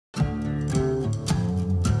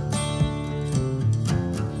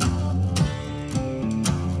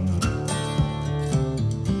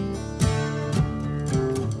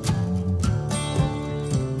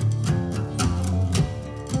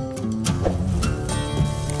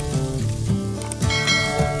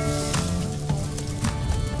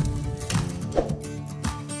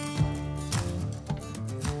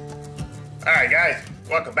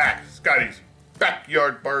Welcome back, Scotty's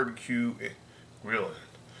Backyard Barbecue and Grilling,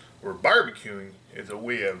 where barbecuing is a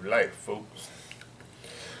way of life, folks.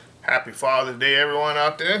 Happy Father's Day, everyone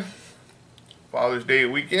out there. Father's Day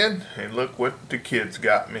weekend, and look what the kids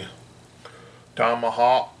got me.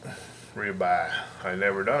 Tomahawk ribeye. I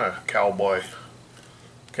never done a cowboy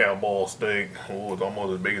steak. Oh, it's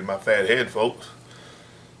almost as big as my fat head, folks.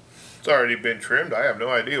 It's already been trimmed. I have no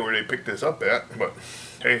idea where they picked this up at, but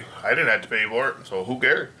hey, I didn't have to pay for it, so who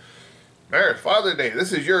cares? There's Father's Day.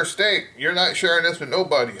 This is your steak. You're not sharing this with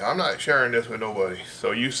nobody. I'm not sharing this with nobody.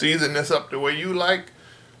 So you season this up the way you like.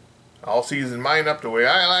 I'll season mine up the way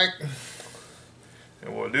I like.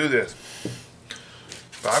 And we'll do this.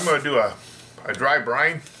 So I'm going to do a dry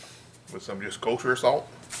brine with some just kosher salt.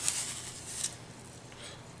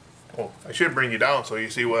 Oh, I should bring you down so you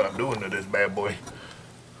see what I'm doing to this bad boy.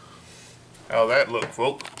 How's that look,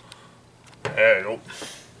 folks? There you go.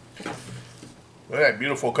 Look at that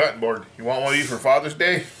beautiful cutting board. You want one of these for Father's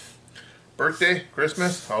Day, birthday,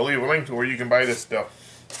 Christmas? I'll leave a link to where you can buy this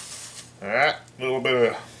stuff. Alright, a little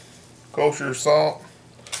bit of kosher salt.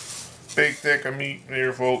 Big thick of meat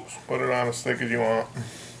there, folks. Put it on as thick as you want.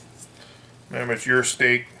 Remember, it's your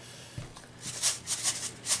steak.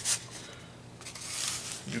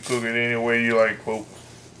 You cook it any way you like, folks.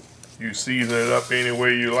 You season it up any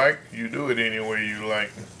way you like. You do it any way you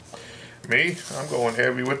like. Me, I'm going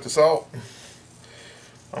heavy with the salt.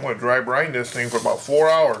 I'm going to dry brine this thing for about 4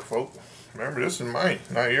 hours, folks. Remember, this is mine,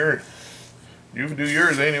 not yours. You can do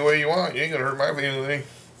yours any way you want. You ain't going to hurt my feelings.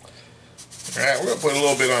 Alright, we're going to put a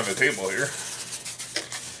little bit on the table here.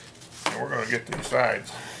 And we're going to get these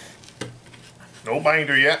sides. No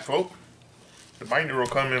binder yet, folks. The binder will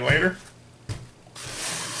come in later.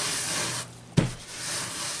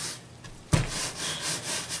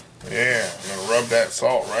 Yeah, I'm going to rub that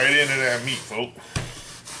salt right into that meat, folks.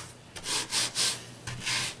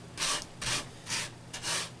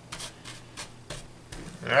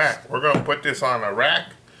 Alright, we're going to put this on a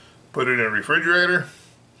rack, put it in a refrigerator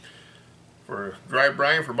for dry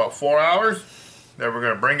brine for about 4 hours. Then we're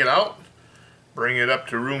going to bring it out, bring it up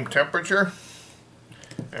to room temperature,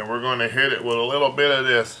 and we're going to hit it with a little bit of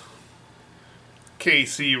this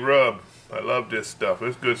KC rub. I love this stuff.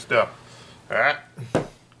 It's good stuff. Alright.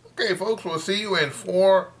 Okay, folks, we'll see you in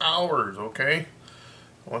 4 hours, okay?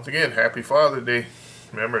 Once again, happy Father's Day.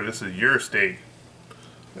 Remember, this is your steak.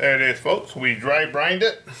 There it is, folks. We dry brined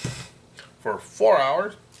it for 4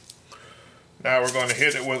 hours. Now we're going to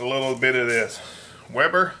hit it with a little bit of this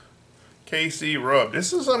Weber KC rub.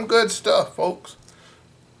 This is some good stuff, folks.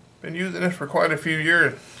 Been using this for quite a few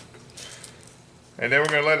years. And then we're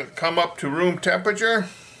going to let it come up to room temperature.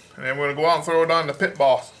 And then we're going to go out and throw it on the Pit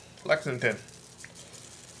Boss, Lexington.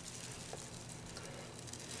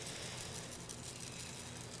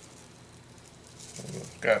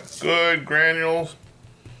 Got good granules.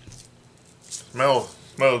 Smells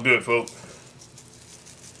good, folks.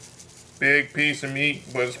 Big piece of meat.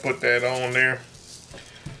 Let's put that on there.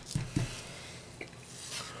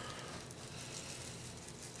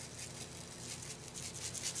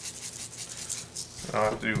 I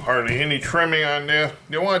don't have to do hardly any trimming on this.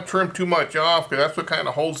 You don't want to trim too much off because that's what kind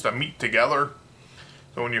of holds the meat together.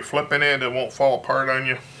 So when you're flipping it won't fall apart on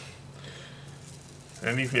you.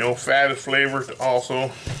 And you know, fat is flavored also.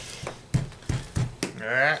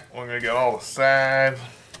 Alright, we're going to get all the sides.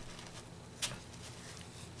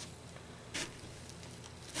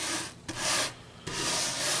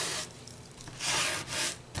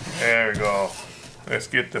 There we go. Let's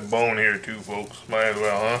get the bone here too, folks. Might as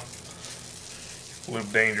well, huh?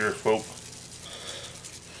 Live dangerous, folks.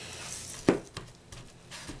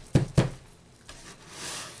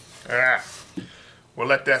 Alright, we'll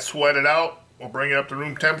let that sweat it out. We'll bring it up to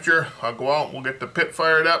room temperature. I'll go out and we'll get the pit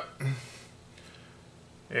fired up.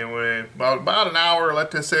 And when about an hour,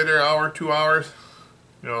 let this sit there, an hour, 2 hours.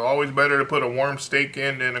 You know, always better to put a warm steak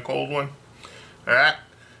in than a cold one. Alright,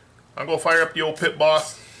 I'll go fire up the old Pit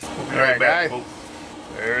Boss. Alright, guys.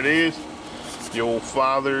 There it is. The old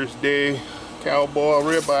Father's Day cowboy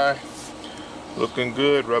ribeye. Looking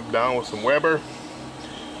good, rubbed down with some Weber.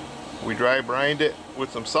 We dry brined it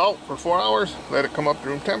with some salt for 4 hours. Let it come up to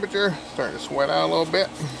room temperature. Starting to sweat out a little bit.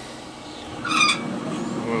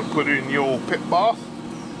 We'll put it in the old Pit Boss.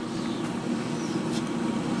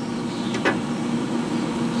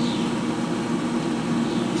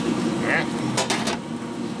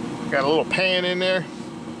 Got a little pan in there.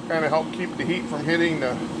 Kind of help keep the heat from hitting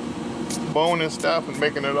the bone and stuff and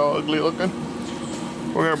making it all ugly looking.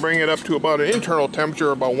 We're going to bring it up to about an internal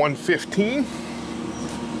temperature, about 115.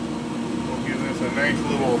 We'll give this a nice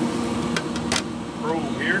little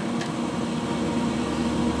probe here.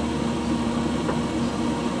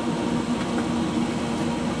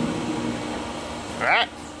 Alright.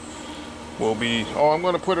 I'm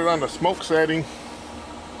going to put it on the smoke setting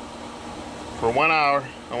for 1 hour.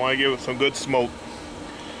 I want to give it some good smoke.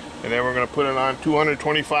 And then we're going to put it on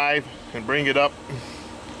 225 and bring it up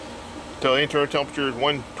till the internal temperature is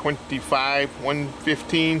 125,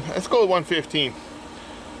 115. Let's go with 115.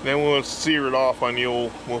 Then we'll sear it off on the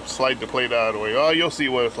old, we'll slide the plate out of the way. Oh, you'll see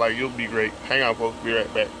what it's like. You'll be great. Hang on, folks. Be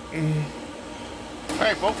right back.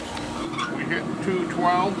 Alright, folks. We hit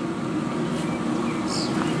 212.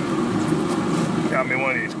 Got me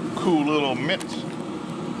one of these cool little mitts.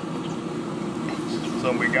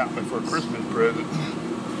 Somebody got me for a Christmas present.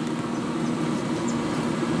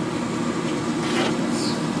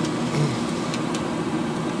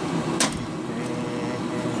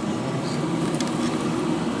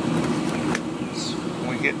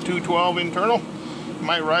 We hit 212 internal.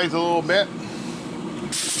 Might rise a little bit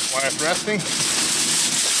while it's resting.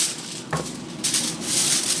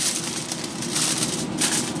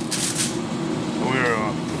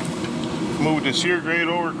 Move the sear grate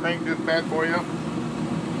over, crank this bad boy up.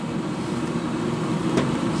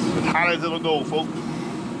 As hot as it'll go, folks.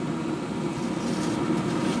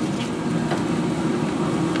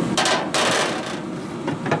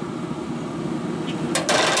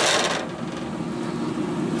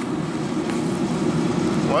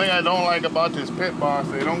 One thing I don't like about this pit boss,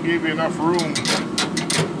 they don't give you enough room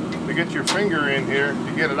to get your finger in here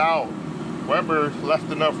to get it out. Weber left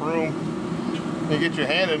enough room. You get your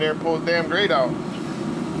hand in there and pull the damn grate out.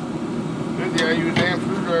 Then you gotta use a damn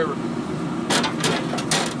screwdriver.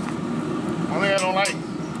 One thing I don't like.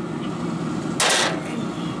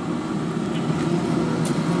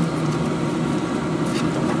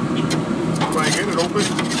 If I get it open,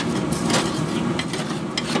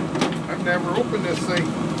 I've never opened this thing.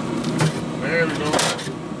 There we go.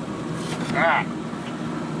 Ah.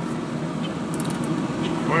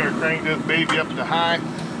 We're gonna crank this baby up to high.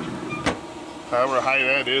 However high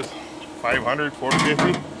that is, 500,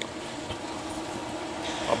 450.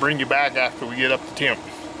 I'll bring you back after we get up to temp.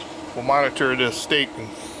 We'll monitor this steak and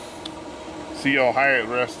see how high it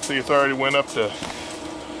rests. See, it's already went up to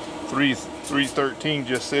 313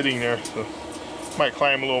 just sitting there, so might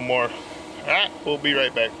climb a little more. Alright, we'll be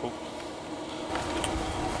right back, folks.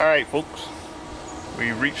 Alright, folks,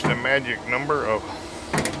 we reached the magic number of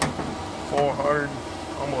 400,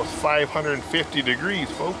 almost 550 degrees,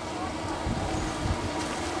 folks.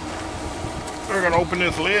 We're gonna open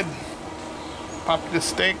this lid, pop this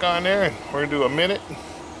steak on there, and we're gonna do a minute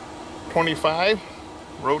 25,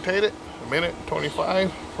 rotate it, a minute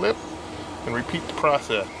 25, flip, and repeat the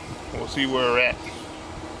process. We'll see where we're at.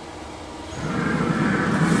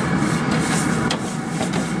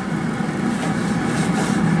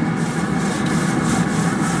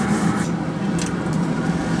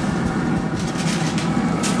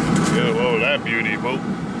 Yeah, whoa, that beauty, folks.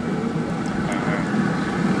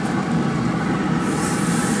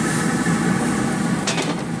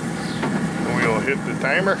 Hit the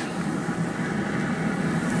timer.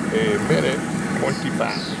 A minute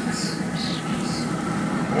 25.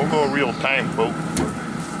 We'll go real time, folks.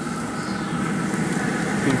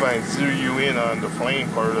 See if I can zoom you in on the flame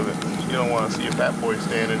part of it. You don't want to see a fat boy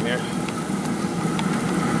standing here.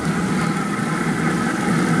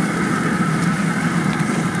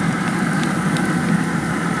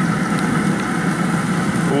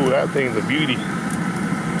 Ooh, that thing's a beauty.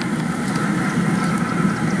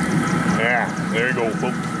 Yeah, there you go,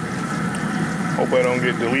 folks. Hope I don't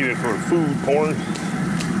get deleted for food porn.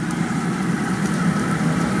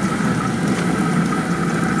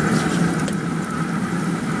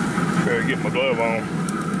 Better get my glove on.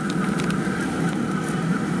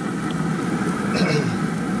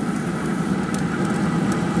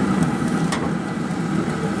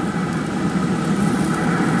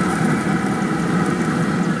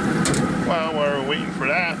 While we're waiting for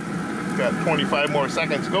that, got 25 more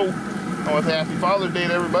seconds to go. I want to say Happy Father's Day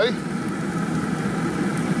to everybody.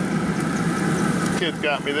 Kids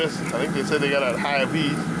got me this. I think they said they got it at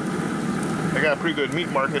Hy-Vee. They got a pretty good meat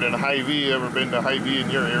market in Hy-Vee. Ever been to Hy-Vee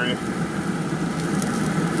in your area?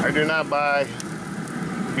 I do not buy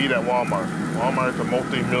meat at Walmart. Walmart's a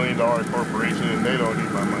multi-million-dollar corporation and they don't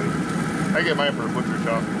need my money. I get mine from a butcher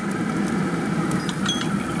shop.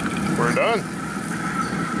 We're done.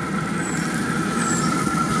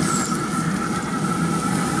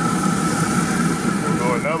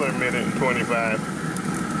 Another minute and 25.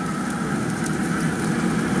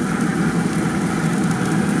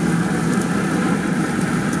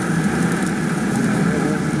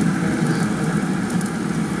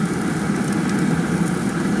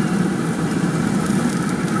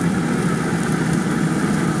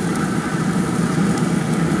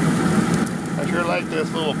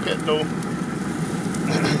 this little pit though.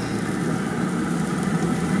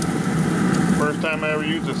 First time I ever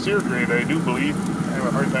used a sear grate, I do believe. I have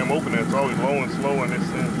a hard time opening it. It's always low and slow on this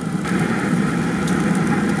thing.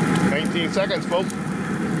 19 seconds, folks.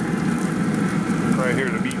 Right here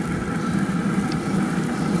to beat.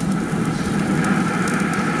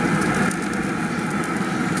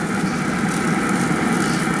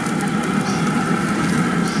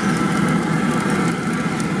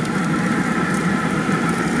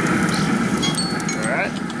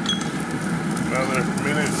 Alright. Another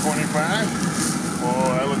minute 25. Oh,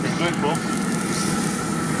 that looking good, folks.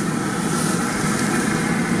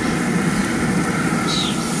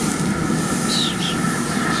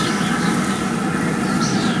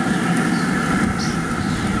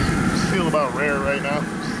 Feel about rare right now.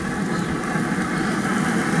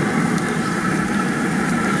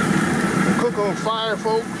 Cook on fire,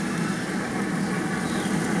 folks.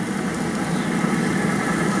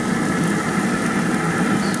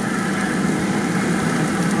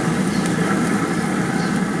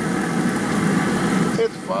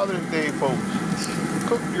 It's Father's Day, folks.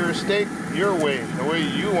 Cook your steak your way, the way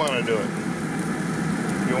you want to do it.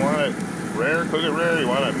 You want it rare, cook it rare. You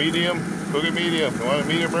want it medium, cook it medium. You want it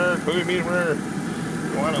medium rare, cook it medium rare.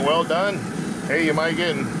 You want it well done, hey, you might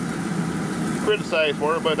get criticized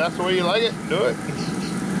for it, but that's the way you like it, do it.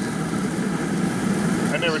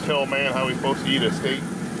 I never tell a man how he's supposed to eat a steak.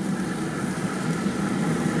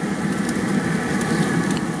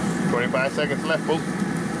 25 seconds left, folks.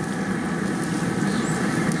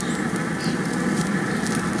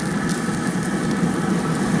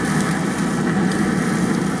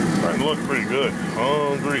 Starting to look pretty good.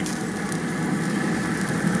 Hungry.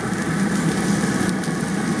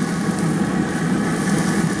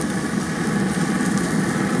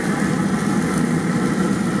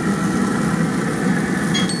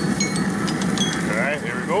 Alright,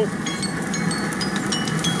 here we go.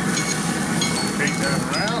 Take that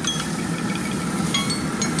around.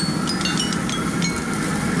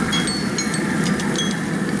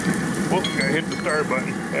 Whoops, gotta hit the start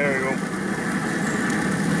button. There we go.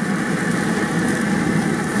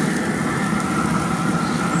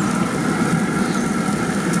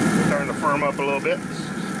 Starting to firm up a little bit.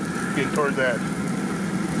 Getting towards that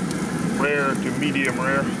rare to medium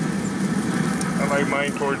rare. I like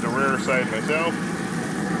mine towards the rare side myself.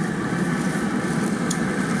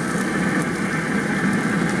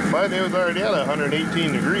 But it was already at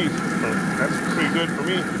 118 degrees. So that's pretty good for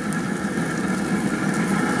me.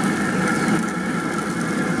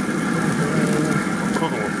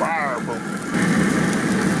 Cooking with fire, folks.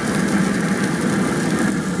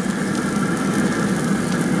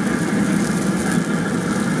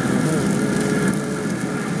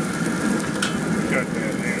 Got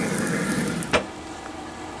that man over there.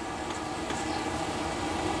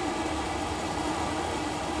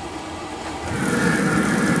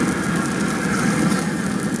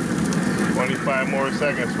 Five more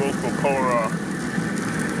seconds, folks, will pull her off.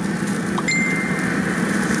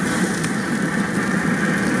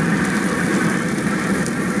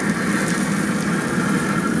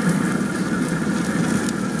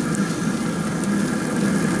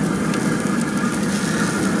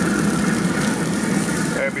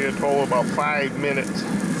 That'd be a total of about 5 minutes.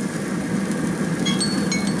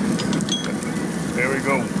 There we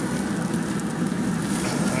go.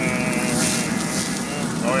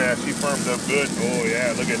 Oh yeah, she firmed up good. Oh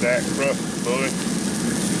yeah, look at that crust, boy.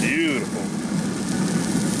 Beautiful.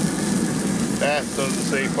 That doesn't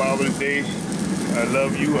say Father's Day. I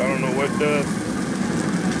love you. I don't know what does.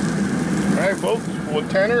 Alright folks, we'll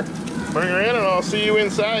tin her, bring her in, and I'll see you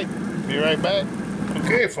inside. Be right back.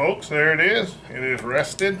 Okay folks, there it is. It is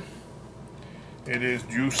rested. It is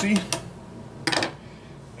juicy.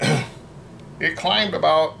 It climbed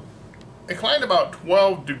about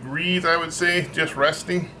 12 degrees, I would say, just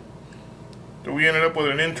resting. So we ended up with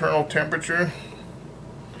an internal temperature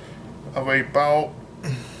of about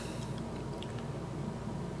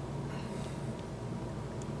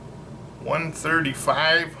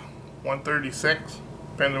 135, 136,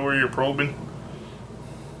 depending on where you're probing.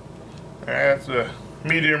 That's a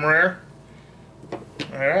medium rare.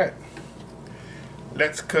 Alright.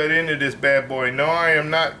 Let's cut into this bad boy. No, I am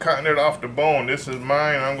not cutting it off the bone. This is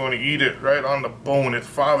mine. I'm going to eat it right on the bone. It's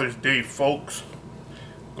Father's Day, folks.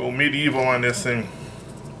 Go medieval on this thing.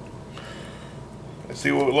 Let's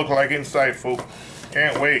see what it looks like inside, folks.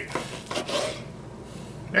 Can't wait.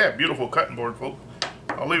 Yeah, beautiful cutting board, folks.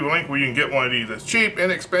 I'll leave a link where you can get one of these. It's cheap,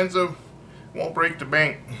 inexpensive, won't break the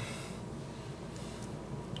bank.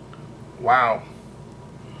 Wow.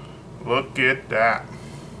 Look at that.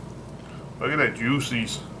 Look at that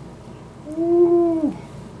juices. Ooh,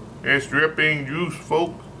 it's dripping juice,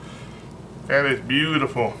 folks. That is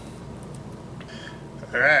beautiful.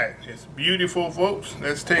 Alright, it's beautiful, folks.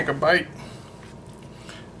 Let's take a bite.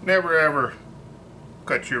 Never ever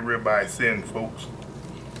cut your ribeye thin, folks.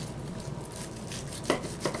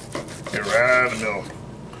 Get right out of the middle.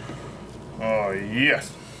 Oh,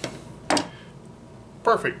 yes.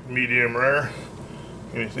 Perfect medium rare.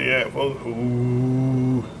 Can you see that, folks?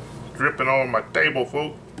 Ooh, dripping on my table,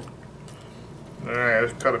 folks. Alright,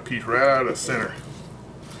 let's cut a piece right out of the center.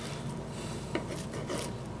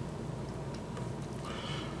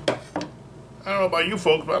 I don't know about you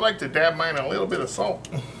folks, but I like to dab mine in a little bit of salt.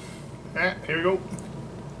 Alright, here we go.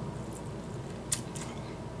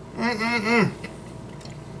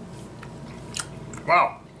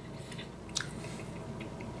 Wow.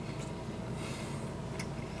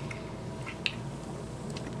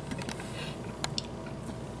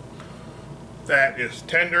 That is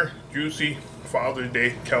tender, juicy Father's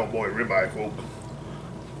Day cowboy ribeye, folks.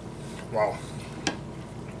 Wow.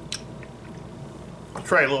 I'll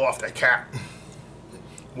try a little off that cap.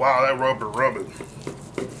 Wow, that rubber rubbing.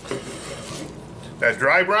 That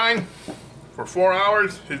dry brine for 4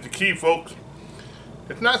 hours is the key, folks.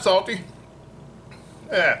 It's not salty.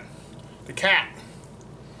 Yeah, the cap.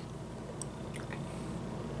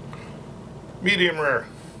 Medium rare.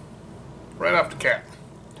 Right off the cap.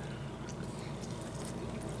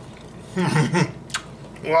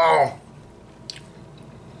 Wow.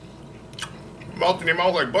 Melts in your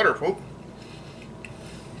mouth like butter, folks.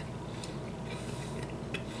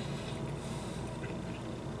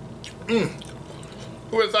 Who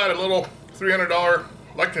would have thought a little $300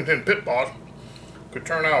 Lexington pit boss could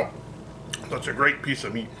turn out such a great piece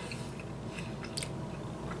of meat?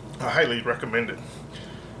 I highly recommend it.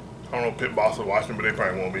 I don't know if pit boss is watching, but they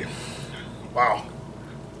probably won't be. Wow.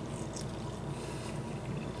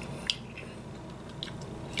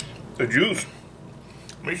 The juice.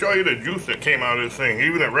 Let me show you the juice that came out of this thing.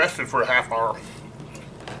 Even it rested for a half hour.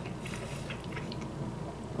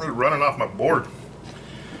 It's running off my board.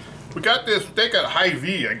 We got this steak at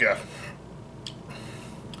Hy-Vee, I guess.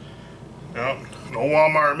 No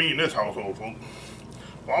Walmart meat in this household, folks.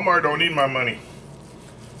 Walmart don't need my money.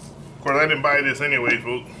 Of course, I didn't buy this anyways,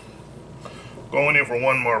 folks. Going in for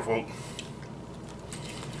one more, folks.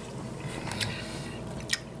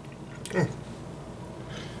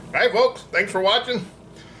 Alright, folks. Thanks for watching.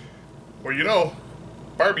 Well, you know,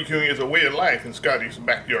 barbecuing is a way of life in Scotty's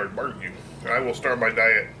backyard barbecue. And I will start my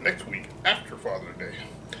diet next week after Father's Day.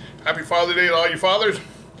 Happy Father's Day to all you fathers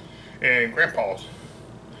and grandpas.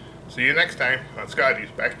 See you next time on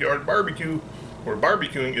Scotty's Backyard Barbecue, where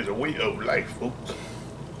barbecuing is a way of life, folks.